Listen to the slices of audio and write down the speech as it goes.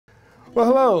Well,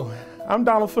 hello. I'm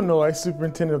Donald Fennoy,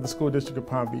 Superintendent of the School District of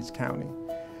Palm Beach County.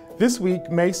 This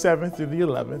week, May 7th through the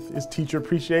 11th, is Teacher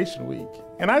Appreciation Week.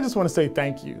 And I just want to say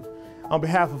thank you. On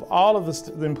behalf of all of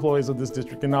the employees of this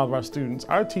district and all of our students,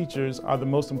 our teachers are the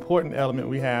most important element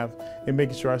we have in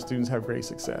making sure our students have great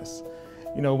success.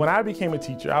 You know, when I became a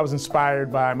teacher, I was inspired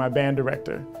by my band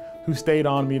director, who stayed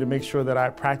on me to make sure that I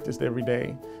practiced every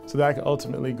day so that I could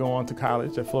ultimately go on to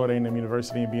college at Florida A&M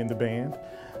University and be in the band.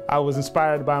 I was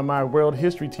inspired by my world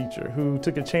history teacher who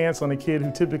took a chance on a kid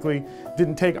who typically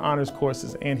didn't take honors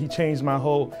courses, and he changed my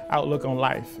whole outlook on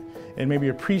life and made me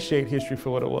appreciate history for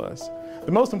what it was.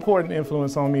 The most important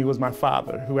influence on me was my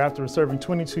father, who after serving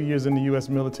 22 years in the U.S.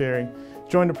 military,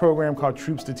 joined a program called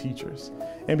Troops to Teachers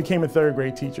and became a third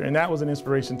grade teacher, and that was an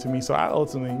inspiration to me, so I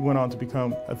ultimately went on to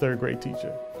become a third grade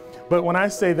teacher. But when I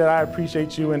say that I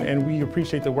appreciate you and we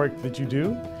appreciate the work that you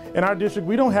do, in our district,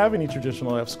 we don't have any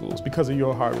traditional F schools because of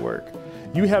your hard work.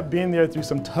 You have been there through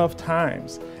some tough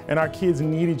times, and our kids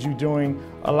needed you doing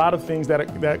a lot of things that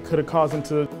could have caused them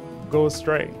to go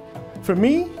astray. For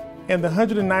me and the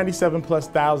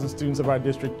 197,000+ students of our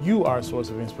district, you are a source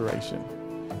of inspiration.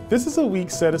 This is a week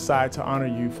set aside to honor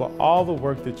you for all the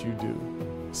work that you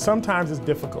do. Sometimes it's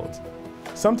difficult.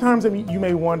 Sometimes you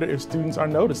may wonder if students are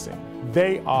noticing.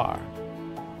 They are.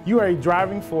 You are a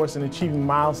driving force in achieving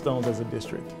milestones as a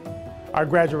district. Our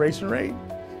graduation rate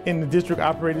in the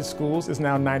district-operated schools is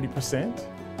now 90%.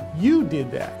 You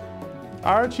did that.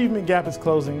 Our achievement gap is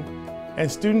closing,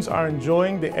 and students are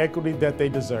enjoying the equity that they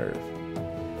deserve.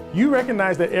 You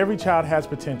recognize that every child has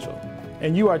potential,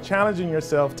 and you are challenging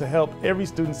yourself to help every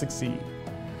student succeed.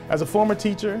 As a former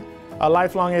teacher, a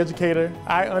lifelong educator,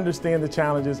 I understand the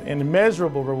challenges and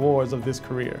immeasurable rewards of this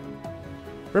career.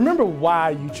 Remember why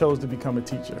you chose to become a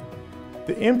teacher.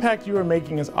 The impact you are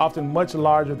making is often much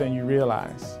larger than you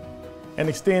realize and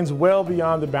extends well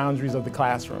beyond the boundaries of the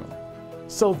classroom.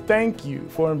 So thank you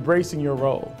for embracing your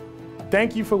role.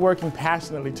 Thank you for working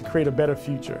passionately to create a better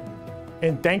future.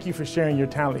 And thank you for sharing your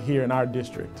talent here in our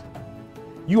district.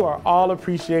 You are all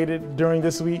appreciated during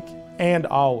this week and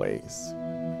always.